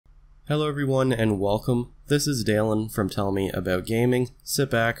Hello everyone and welcome. This is Dalen from TellMeAboutGaming. Sit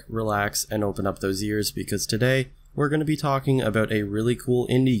back, relax, and open up those ears because today we're going to be talking about a really cool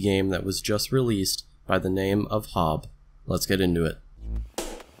indie game that was just released by the name of Hob. Let's get into it.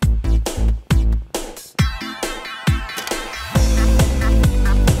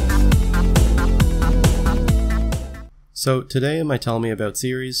 So today in my Tell Me About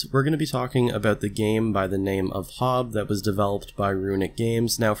series, we're going to be talking about the game by the name of Hob that was developed by Runic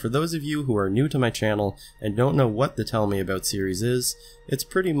Games. Now for those of you who are new to my channel and don't know what the Tell Me About series is, it's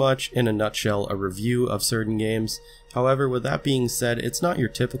pretty much in a nutshell a review of certain games. However, with that being said, it's not your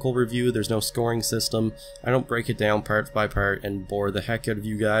typical review, there's no scoring system, I don't break it down part by part and bore the heck out of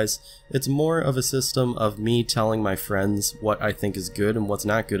you guys. It's more of a system of me telling my friends what I think is good and what's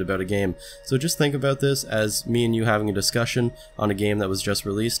not good about a game. So just think about this as me and you having a discussion on a game that was just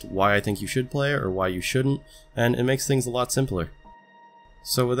released, why I think you should play it or why you shouldn't, and it makes things a lot simpler.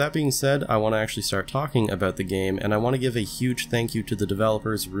 So with that being said, I want to actually start talking about the game, and I want to give a huge thank you to the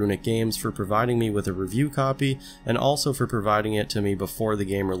developers Runic Games for providing me with a review copy, and also for providing it to me before the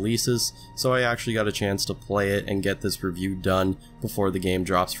game releases, so I actually got a chance to play it and get this review done before the game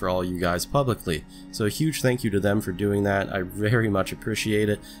drops for all you guys publicly. So a huge thank you to them for doing that. I very much appreciate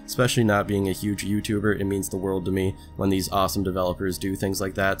it, especially not being a huge YouTuber. It means the world to me when these awesome developers do things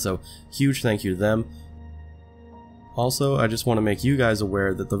like that, so huge thank you to them. Also, I just want to make you guys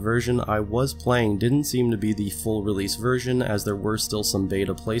aware that the version I was playing didn't seem to be the full release version, as there were still some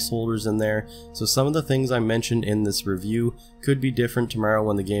beta placeholders in there, so some of the things I mentioned in this review could be different tomorrow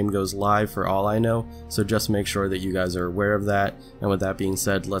when the game goes live for all I know, so just make sure that you guys are aware of that. And with that being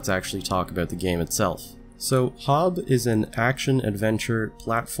said, let's actually talk about the game itself. So Hob is an action-adventure,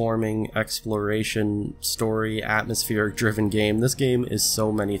 platforming, exploration, story, atmospheric-driven game. This game is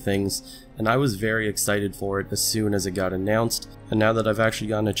so many things, and I was very excited for it as soon as it got announced, and now that I've actually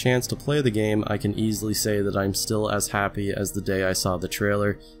gotten a chance to play the game, I can easily say that I'm still as happy as the day I saw the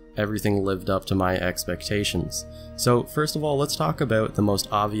trailer. Everything lived up to my expectations. So first of all, let's talk about the most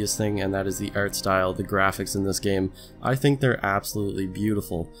obvious thing, and that is the art style, the graphics in this game. I think they're absolutely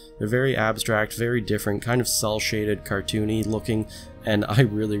beautiful. They're very abstract, very different, kind of cel-shaded, cartoony looking, and I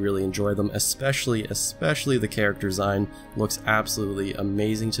really enjoy them, especially the character design looks absolutely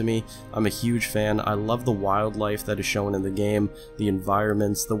amazing to me. I'm a huge fan. I love the wildlife that is shown in the game, the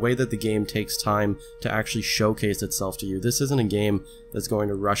environments, the way that the game takes time to actually showcase itself to you. This isn't a game that's going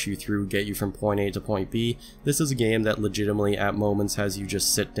to rush you through, get you from point A to point B. This is a game that legitimately at moments has you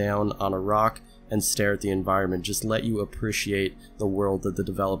just sit down on a rock and stare at the environment, just let you appreciate the world that the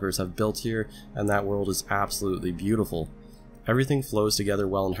developers have built here, and that world is absolutely beautiful. Everything flows together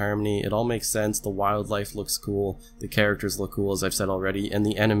well in harmony, it all makes sense, the wildlife looks cool, the characters look cool as I've said already, and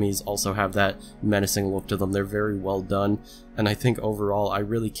the enemies also have that menacing look to them. They're very well done, and I think overall I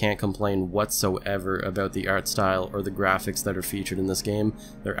really can't complain whatsoever about the art style or the graphics that are featured in this game.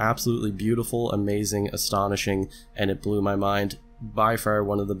 They're absolutely beautiful, amazing, astonishing, and it blew my mind. By far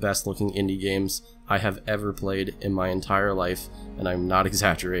one of the best looking indie games I have ever played in my entire life, and I'm not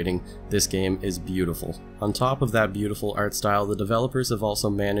exaggerating, this game is beautiful. On top of that beautiful art style, the developers have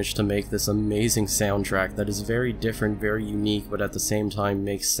also managed to make this amazing soundtrack that is very different, very unique, but at the same time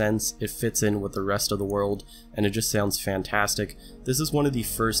makes sense, it fits in with the rest of the world, and it just sounds fantastic. This is one of the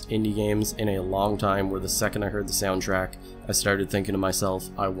first indie games in a long time where the second I heard the soundtrack, I started thinking to myself,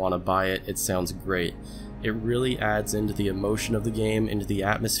 I want to buy it, it sounds great. It really adds into the emotion of the game, into the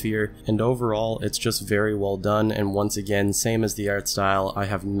atmosphere, and overall it's just very well done, and once again, same as the art style, I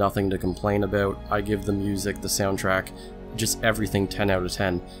have nothing to complain about. I give the music, the soundtrack, just everything 10 out of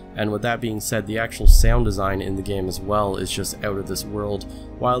 10. And with that being said, the actual sound design in the game as well is just out of this world.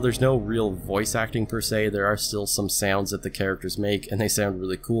 While there's no real voice acting per se, there are still some sounds that the characters make, and they sound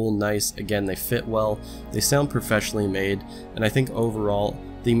really cool, nice, again they fit well, they sound professionally made, and I think overall,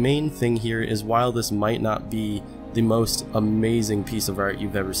 the main thing here is while this might not be the most amazing piece of art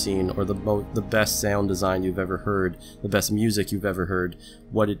you've ever seen, or the best sound design you've ever heard, the best music you've ever heard,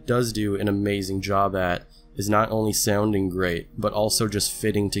 what it does do an amazing job at is not only sounding great, but also just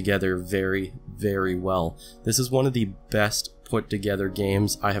fitting together very well. This is one of the best put together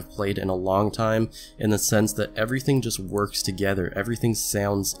games I have played in a long time, in the sense that everything just works together, everything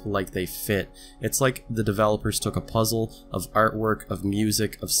sounds like they fit. It's like the developers took a puzzle of artwork, of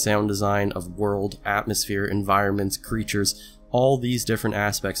music, of sound design, of world, atmosphere, environments, creatures, all these different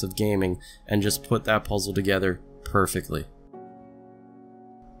aspects of gaming, and just put that puzzle together perfectly.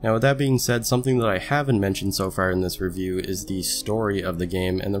 Now with that being said, something that I haven't mentioned so far in this review is the story of the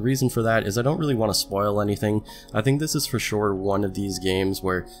game, and the reason for that is I don't really want to spoil anything. I think this is for sure one of these games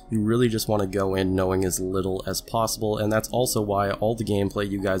where you really just want to go in knowing as little as possible, and that's also why all the gameplay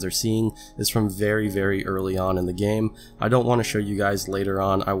you guys are seeing is from very early on in the game. I don't want to show you guys later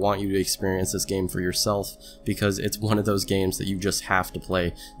on. I want you to experience this game for yourself, because it's one of those games that you just have to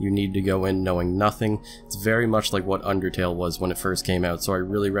play. You need to go in knowing nothing. It's very much like what Undertale was when it first came out, so I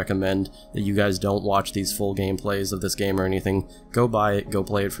really recommend that you guys don't watch these full gameplays of this game or anything. Go buy it, go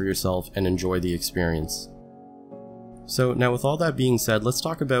play it for yourself, and enjoy the experience. So now with all that being said, let's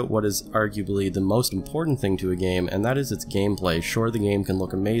talk about what is arguably the most important thing to a game, and that is its gameplay. Sure, the game can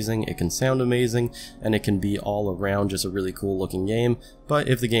look amazing, it can sound amazing, and it can be all around just a really cool looking game, but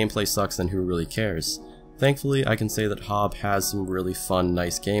if the gameplay sucks, then who really cares? Thankfully, I can say that Hob has some really fun,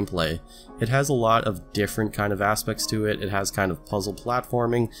 nice gameplay. It has a lot of different kind of aspects to it. It has kind of puzzle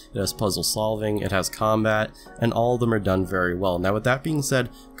platforming, it has puzzle solving, it has combat, and all of them are done very well. Now with that being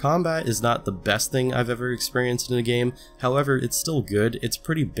said, combat is not the best thing I've ever experienced in a game. However, it's still good. It's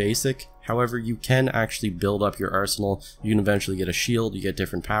pretty basic. However, you can actually build up your arsenal. You can eventually get a shield, you get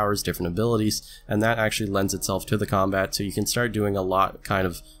different powers, different abilities, and that actually lends itself to the combat, so you can start doing a lot kind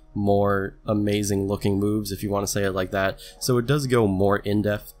of more amazing looking moves, if you want to say it like that. So it does go more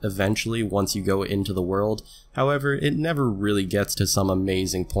in-depth eventually once you go into the world. However, it never really gets to some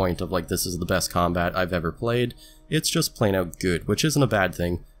amazing point of like, this is the best combat I've ever played. It's just plain out good, which isn't a bad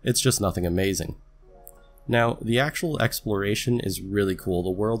thing. It's just nothing amazing. Now, the actual exploration is really cool.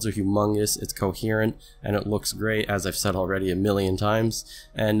 The worlds are humongous, it's coherent, and it looks great, as I've said already a million times,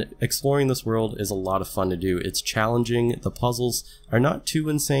 and exploring this world is a lot of fun to do. It's challenging, the puzzles are not too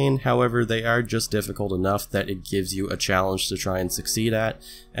insane, however they are just difficult enough that it gives you a challenge to try and succeed at,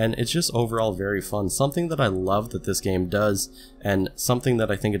 and it's just overall very fun. Something that I love that this game does, and something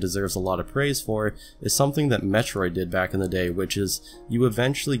that I think it deserves a lot of praise for, is something that Metroid did back in the day, which is you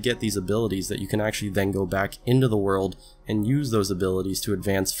eventually get these abilities that you can actually then go back into the world and use those abilities to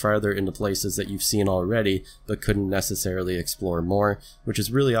advance farther into places that you've seen already but couldn't necessarily explore more, which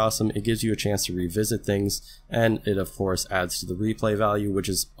is really awesome. It gives you a chance to revisit things, and it of course adds to the replay value, which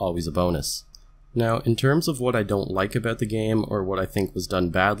is always a bonus. Now, in terms of what I don't like about the game, or what I think was done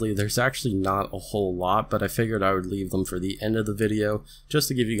badly, there's actually not a whole lot, but I figured I would leave them for the end of the video, just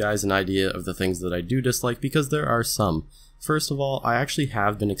to give you guys an idea of the things that I do dislike, because there are some. First of all, I actually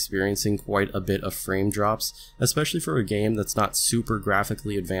have been experiencing quite a bit of frame drops, especially for a game that's not super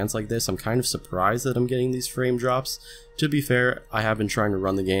graphically advanced like this. I'm kind of surprised that I'm getting these frame drops. To be fair, I have been trying to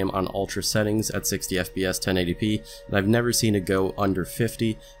run the game on ultra settings at 60 FPS 1080p, and I've never seen it go under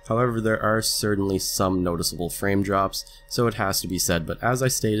 50. However, there are certainly some noticeable frame drops, so it has to be said. But as I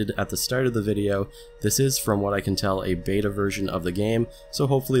stated at the start of the video, this is, from what I can tell, a beta version of the game, so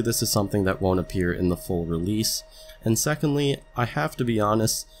hopefully this is something that won't appear in the full release. And secondly, I have to be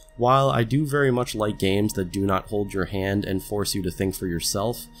honest, while I do very much like games that do not hold your hand and force you to think for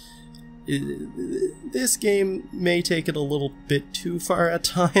yourself, this game may take it a little bit too far at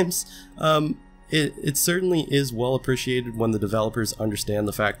times. It certainly is well appreciated when the developers understand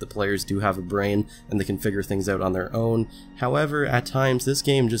the fact that players do have a brain and they can figure things out on their own. However, at times this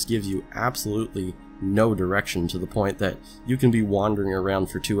game just gives you absolutely no direction, to the point that you can be wandering around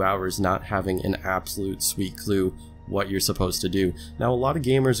for 2 hours not having an absolute sweet clue what you're supposed to do. Now, a lot of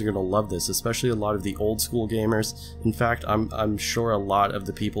gamers are going to love this, especially a lot of the old school gamers. In fact, I'm sure a lot of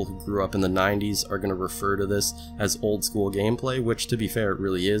the people who grew up in the 90s are going to refer to this as old school gameplay, which, to be fair, it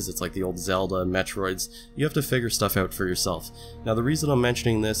really is. It's like the old Zelda, Metroids. You have to figure stuff out for yourself. Now, the reason I'm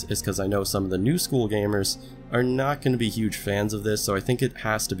mentioning this is because I know some of the new school gamers are not going to be huge fans of this, so I think it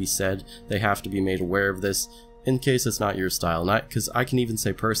has to be said. They have to be made aware of this, in case it's not your style. Not because I can even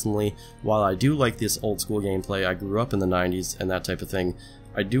say personally, while I do like this old school gameplay, I grew up in the 90s and that type of thing,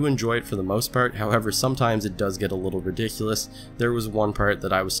 I do enjoy it for the most part. However, sometimes it does get a little ridiculous. There was one part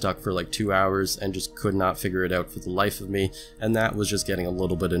that I was stuck for like 2 hours and just could not figure it out for the life of me, and that was just getting a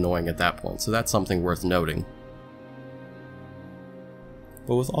little bit annoying at that point, so that's something worth noting.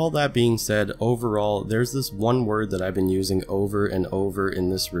 But with all that being said, overall, there's this one word that I've been using over and over in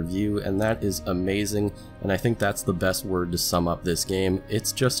this review, and that is amazing, and I think that's the best word to sum up this game.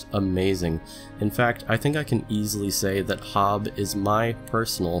 It's just amazing. In fact, I think I can easily say that Hob is my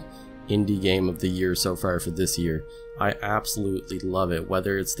personal indie game of the year so far for this year. I absolutely love it,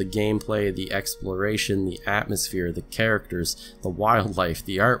 whether it's the gameplay, the exploration, the atmosphere, the characters, the wildlife,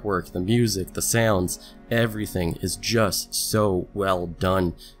 the artwork, the music, the sounds. Everything is just so well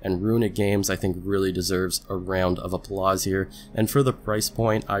done, and Runic Games I think really deserves a round of applause here, and for the price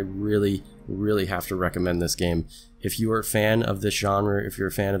point I really have to recommend this game. If you are a fan of this genre, if you're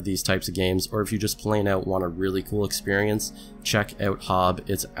a fan of these types of games, or if you just plain out want a really cool experience, check out Hob.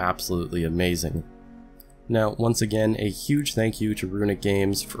 It's absolutely amazing. Now, once again, a huge thank you to Runic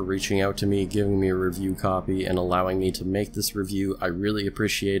Games for reaching out to me, giving me a review copy, and allowing me to make this review. I really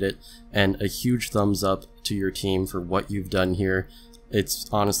appreciate it, and a huge thumbs up to your team for what you've done here. It's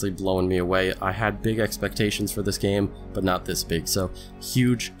honestly blowing me away. I had big expectations for this game, but not this big, so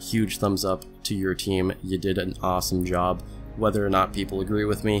huge thumbs up to your team. You did an awesome job. Whether or not people agree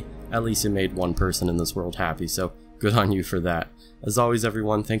with me, at least it made one person in this world happy, so good on you for that. As always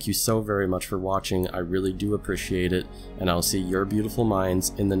everyone, thank you so very much for watching, I really do appreciate it, and I'll see your beautiful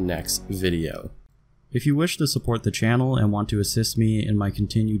minds in the next video. If you wish to support the channel and want to assist me in my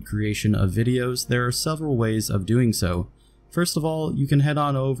continued creation of videos, there are several ways of doing so. First of all, you can head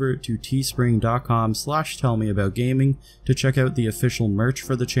on over to teespring.com/tellmeaboutgaming to check out the official merch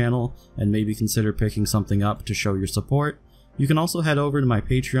for the channel and maybe consider picking something up to show your support. You can also head over to my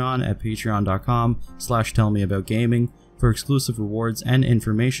Patreon at patreon.com/tellmeaboutgaming for exclusive rewards and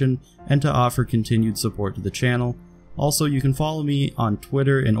information, and to offer continued support to the channel. Also, you can follow me on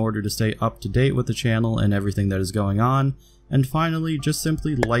Twitter in order to stay up to date with the channel and everything that is going on. And finally, just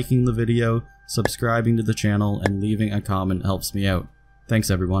simply liking the video, subscribing to the channel, and leaving a comment helps me out. Thanks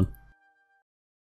everyone.